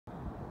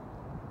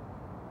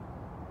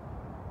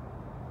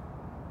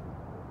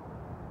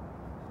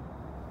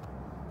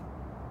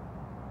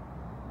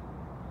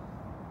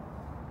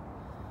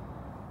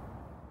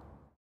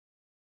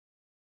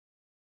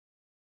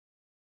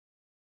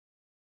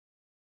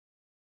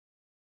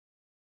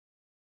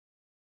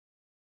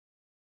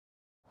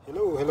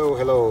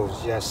Hello.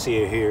 You guys see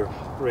it here,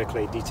 Red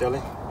Clay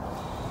Detailing.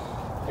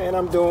 And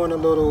I'm doing a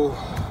little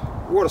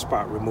water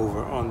spot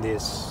remover on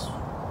this,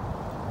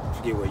 I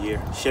forget what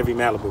year, Chevy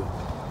Malibu.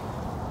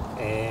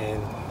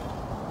 And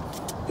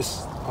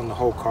it's on the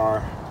whole car.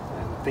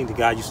 And I think the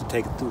guy used to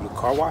take it through the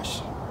car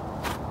wash.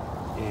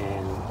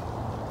 And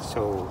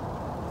so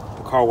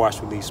the car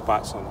wash will leave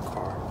spots on the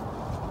car.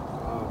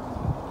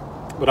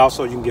 But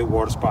also you can get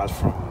water spots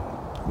from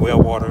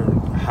well water,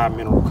 high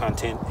mineral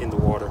content in the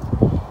water.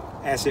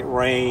 Acid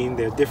rain,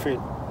 there are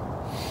different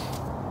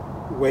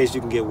ways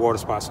you can get water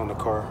spots on the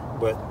car,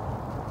 but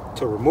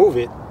to remove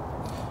it,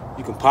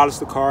 you can polish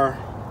the car.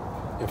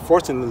 And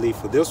fortunately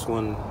for this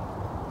one,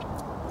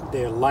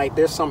 they're light.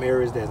 There's some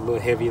areas that's a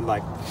little heavy,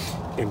 like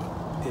in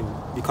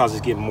because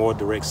it's getting more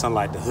direct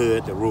sunlight, the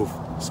hood, the roof,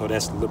 so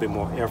that's a little bit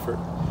more effort.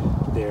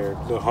 They're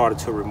a little harder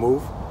to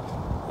remove.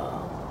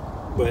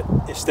 But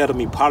instead of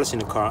me polishing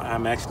the car,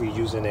 I'm actually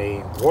using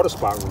a water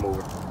spot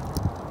remover.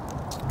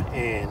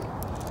 And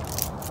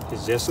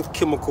it's just a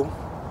chemical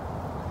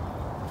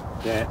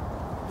that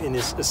and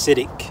it's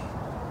acidic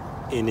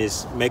in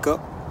its makeup.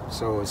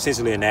 So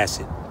essentially an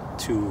acid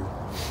to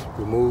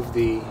remove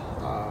the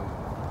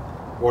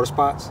water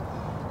spots.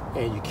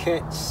 And you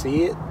can't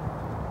see it.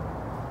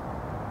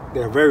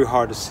 They're very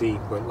hard to see,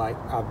 but like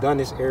I've done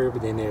this area,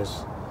 but then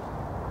there's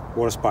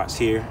water spots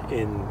here,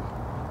 and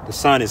the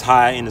sun is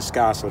high in the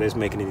sky, so that's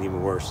making it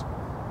even worse.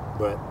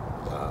 But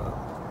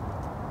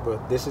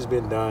this has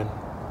been done.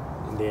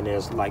 And then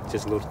there's like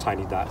just little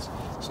tiny dots.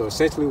 So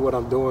essentially what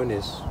I'm doing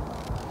is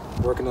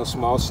working on a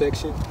small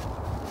section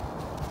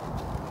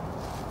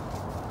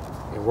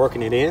and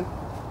working it in.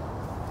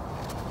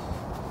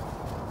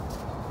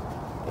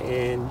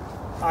 And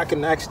I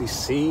can actually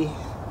see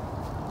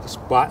the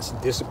spots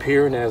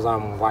disappearing as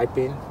I'm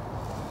wiping.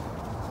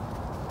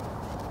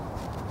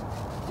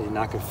 And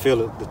I can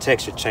feel it, the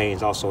texture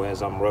change also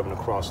as I'm rubbing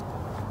across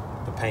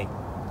the paint.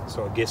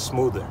 So it gets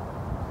smoother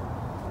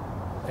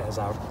as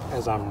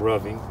I'm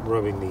rubbing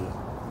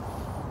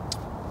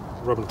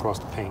across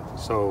the paint.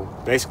 So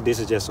basically this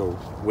is just a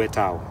wet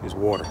towel, it's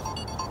water.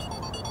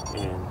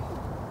 And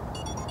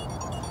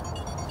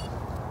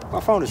my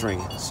phone is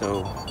ringing,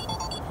 so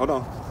hold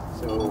on.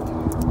 So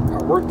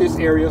I worked this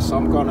area, so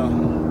I'm gonna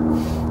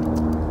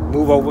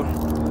move over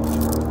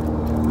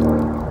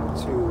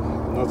to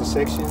another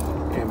section.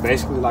 And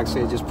basically, like I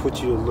said, just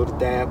put you a little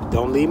dab,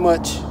 don't leave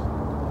much,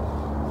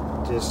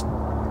 just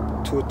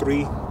 2 or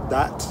 3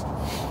 dots.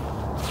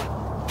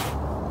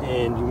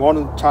 And you want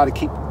to try to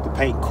keep the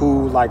paint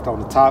cool, like on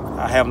the top.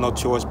 I have no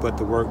choice but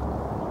to work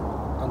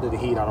under the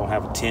heat. I don't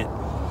have a tent.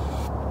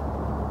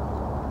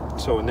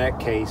 So in that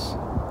case,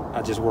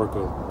 I just work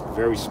a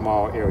very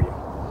small area.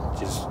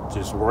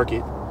 Just work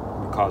it,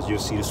 because you'll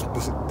see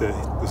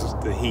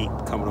the heat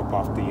coming up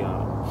off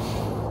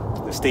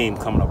the steam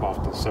coming up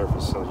off the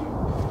surface. So you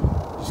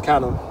just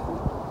kind of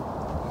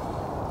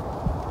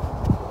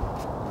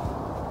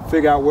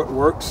figure out what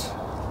works.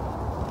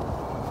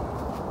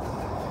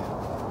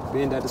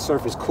 Being that the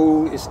surface is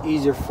cool, it's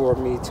easier for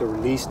me to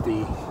release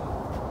the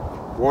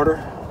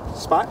water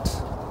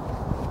spots.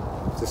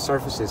 If the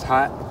surface is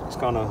hot, you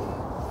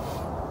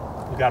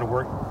gotta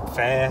work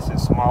fast and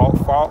small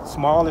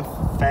and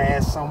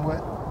fast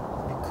somewhat,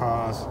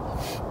 because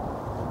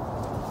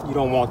you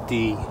don't want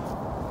the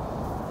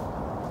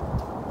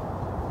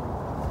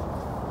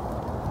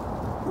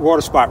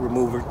water spot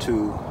remover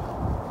to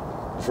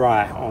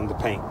dry on the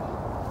paint.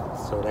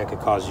 So that could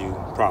cause you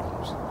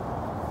problems.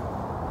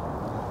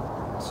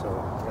 So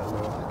got a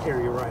little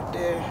area right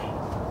there.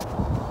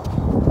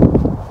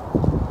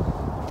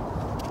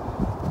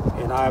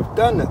 And I've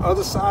done the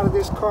other side of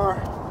this car,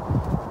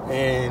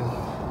 and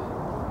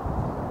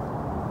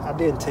I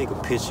didn't take a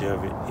picture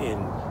of it,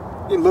 and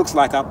it looks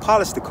like I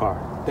polished the car.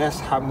 That's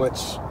how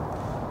much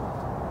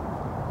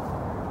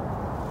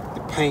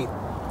the paint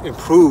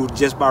improved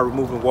just by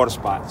removing water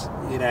spots.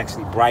 It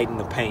actually brightened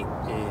the paint.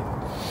 And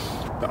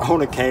the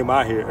owner came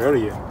out here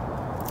earlier,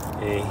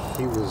 and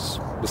he was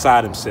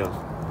beside himself,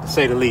 to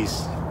say the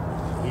least.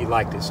 He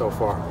liked it so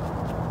far.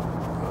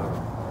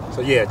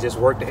 So yeah, just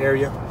work the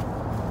area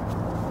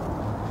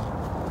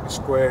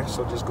square.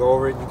 So just go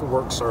over it. You can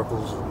work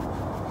circles.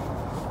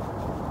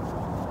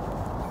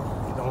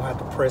 You don't have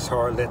to press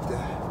hard. Let the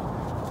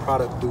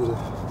product do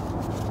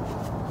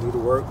the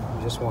work.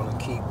 You just want to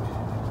keep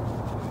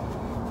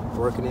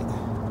working it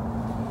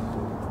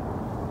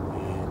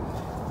and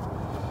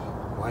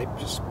wipe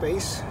your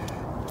space.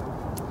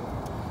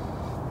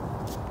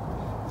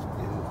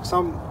 And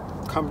some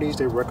companies,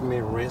 they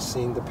recommend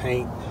rinsing the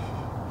paint.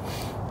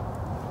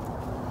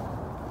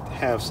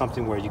 Have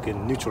something where you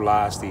can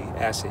neutralize the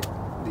acid.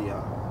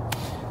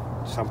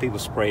 Some people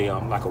spray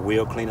like a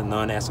wheel cleaner,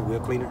 non-acid wheel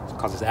cleaner,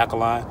 because it's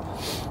alkaline,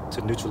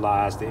 to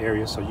neutralize the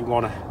area. So you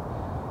want to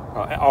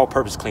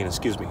all-purpose cleaner,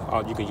 excuse me.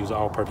 You can use an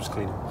all-purpose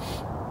cleaner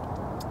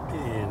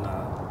and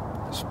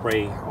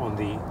spray on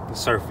the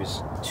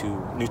surface to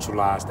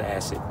neutralize the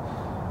acid.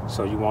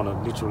 So you want to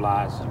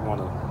neutralize, you want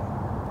to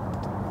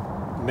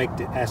make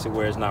the acid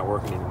where it's not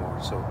working anymore.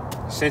 So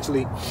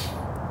essentially,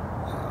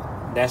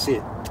 that's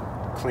it.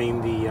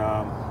 clean the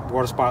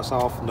water spots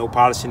off. No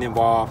polishing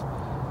involved.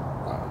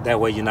 That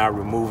way you're not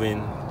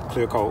removing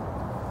clear coat.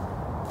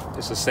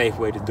 It's a safe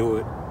way to do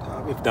it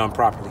if done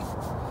properly.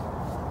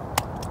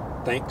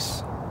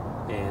 Thanks,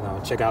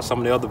 and check out some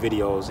of the other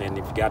videos, and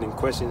if you got any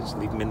questions,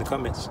 leave them in the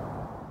comments.